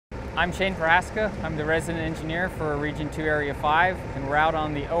I'm Prohaska. I'm the resident engineer for Region 2 Area 5, and we're out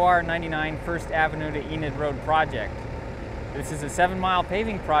on the OR99 First Avenue to Enid Road project. This is a 7-mile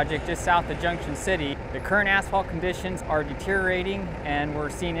paving project just south of Junction City. The current asphalt conditions are deteriorating and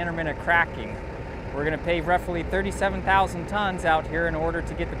we're seeing intermittent cracking. We're going to pave roughly 37,000 tons out here in order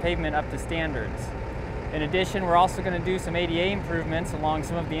to get the pavement up to standards. In addition, we're also going to do some ADA improvements along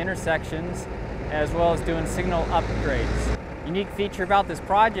some of the intersections, as well as doing signal upgrades. Unique feature about this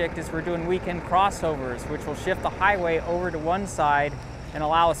project is we're doing weekend crossovers, which will shift the highway over to one side and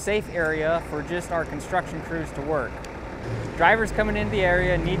allow a safe area for just our construction crews to work. Drivers coming into the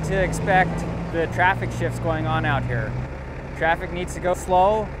area need to expect the traffic shifts going on out here. Traffic needs to go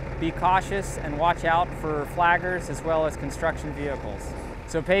slow, be cautious, and watch out for flaggers as well as construction vehicles.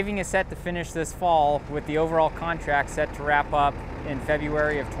 So paving is set to finish this fall, with the overall contract set to wrap up in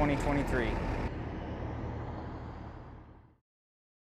February of 2023.